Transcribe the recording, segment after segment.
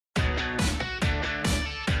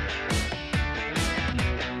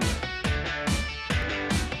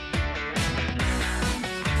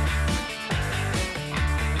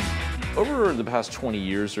Over the past 20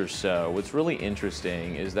 years or so, what's really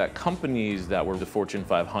interesting is that companies that were the Fortune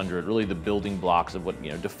 500, really the building blocks of what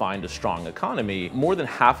defined a strong economy, more than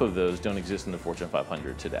half of those don't exist in the Fortune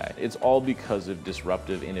 500 today. It's all because of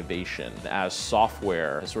disruptive innovation. As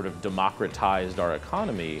software has sort of democratized our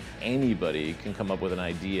economy, anybody can come up with an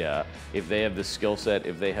idea if they have the skill set,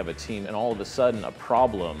 if they have a team, and all of a sudden a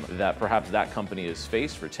problem that perhaps that company has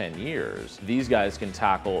faced for 10 years, these guys can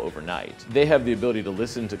tackle overnight. They have the ability to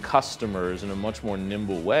listen to customers in a much more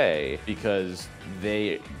nimble way because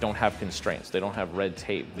they don't have constraints, they don't have red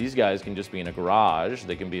tape. These guys can just be in a garage,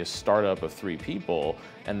 they can be a startup of 3 people,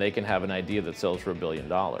 and they can have an idea that sells for $1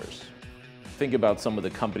 billion. Think about some of the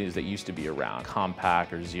companies that used to be around,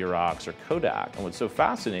 Compaq or Xerox or Kodak. And what's so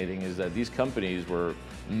fascinating is that these companies were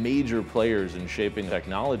major players in shaping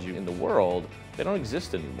technology in the world. They don't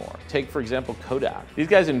exist anymore. Take, for example, Kodak. These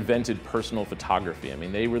guys invented personal photography. I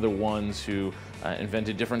mean, they were the ones who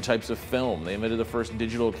invented different types of film. They invented the first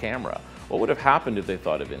digital camera. What would have happened if they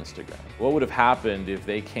thought of Instagram? What would have happened if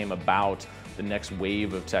they came about the next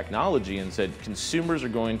wave of technology and said, consumers are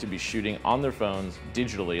going to be shooting on their phones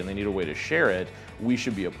digitally and they need a way to share it, we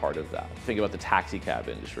should be a part of that. Think about the taxi cab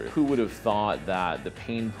industry. Who would have thought that the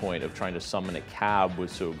pain point of trying to summon a cab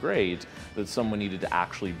was so great that someone needed to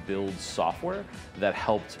actually build software that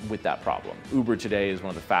helped with that problem? Uber today is one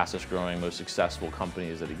of the fastest growing, most successful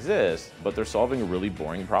companies that exist, but they're solving a really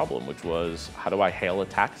boring problem, which was, how do I hail a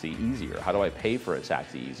taxi easier? How do I pay for a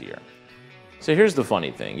taxi easier? So here's the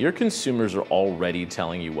funny thing, your consumers are already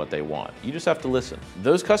telling you what they want. You just have to listen.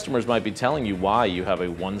 Those customers might be telling you why you have a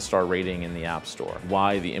 1-star rating in the App Store,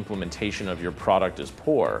 why the implementation of your product is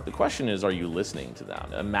poor. The question is, are you listening to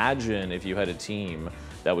them? Imagine if you had a team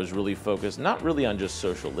that was really focused, not really on just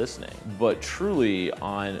social listening, but truly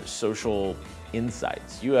on social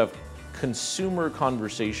insights. You have consumer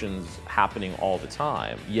conversations happening all the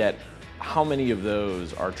time, yet how many of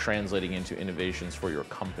those are translating into innovations for your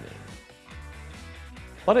company?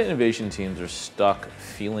 A lot of innovation teams are stuck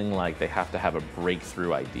feeling like they have to have a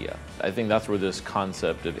breakthrough idea. I think that's where this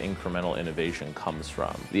concept of incremental innovation comes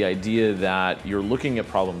from. The idea that you're looking at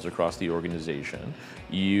problems across the organization,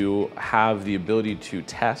 you have the ability to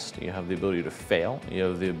test, you have the ability to fail, you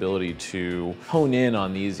have the ability to hone in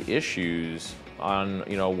on these issues on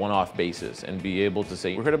a one-off basis and be able to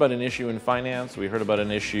say, we heard about an issue in finance, we heard about an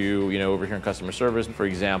issue over here in customer service. For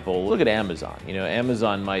example, look at Amazon.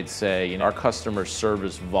 Amazon might say, our customer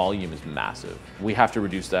service volume is massive. We have to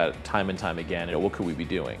reduce that time and time again. What could we be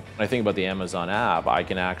doing? When I think about the Amazon app, I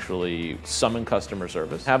can actually summon customer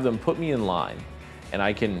service, have them put me in line, and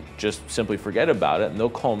I can just simply forget about it and they'll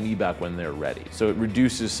call me back when they're ready. So it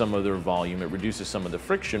reduces some of their volume, it reduces some of the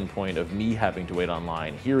friction point of me having to wait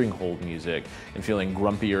online, hearing hold music, and feeling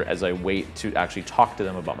grumpier as I wait to actually talk to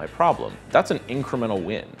them about my problem. That's an incremental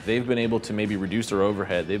win. They've been able to maybe reduce their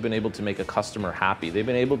overhead, they've been able to make a customer happy, they've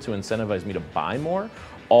been able to incentivize me to buy more,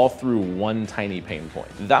 all through one tiny pain point.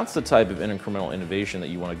 That's the type of incremental innovation that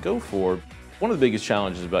you want to go for. One of the biggest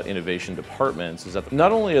challenges about innovation departments is that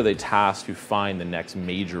not only are they tasked to find the next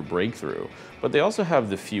major breakthrough, but they also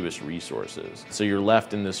have the fewest resources. So you're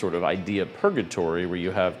left in this sort of idea purgatory where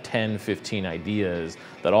you have 10, 15 ideas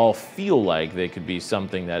that all feel like they could be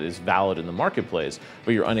something that is valid in the marketplace,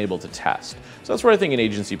 but you're unable to test. So that's where I think an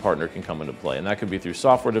agency partner can come into play. And that could be through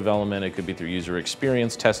software development, it could be through user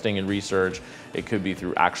experience testing and research, it could be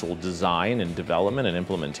through actual design and development and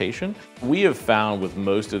implementation. We have found with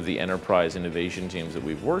most of the enterprise innovation teams that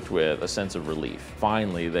we've worked with a sense of relief.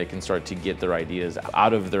 Finally, they can start to get their ideas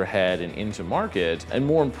out of their head and into market, and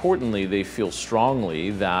more importantly, they feel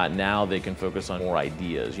strongly that now they can focus on more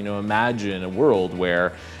ideas. Imagine a world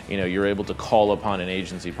where you're able to call upon an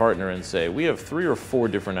agency partner and say, we have 3 or 4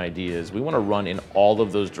 different ideas. We want to run in all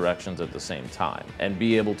of those directions at the same time and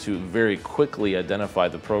be able to very quickly identify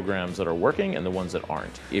the programs that are working and the ones that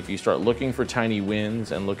aren't. If you start looking for tiny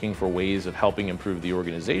wins and looking for ways of helping improve the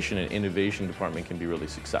organization, an innovation department can be really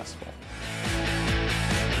successful.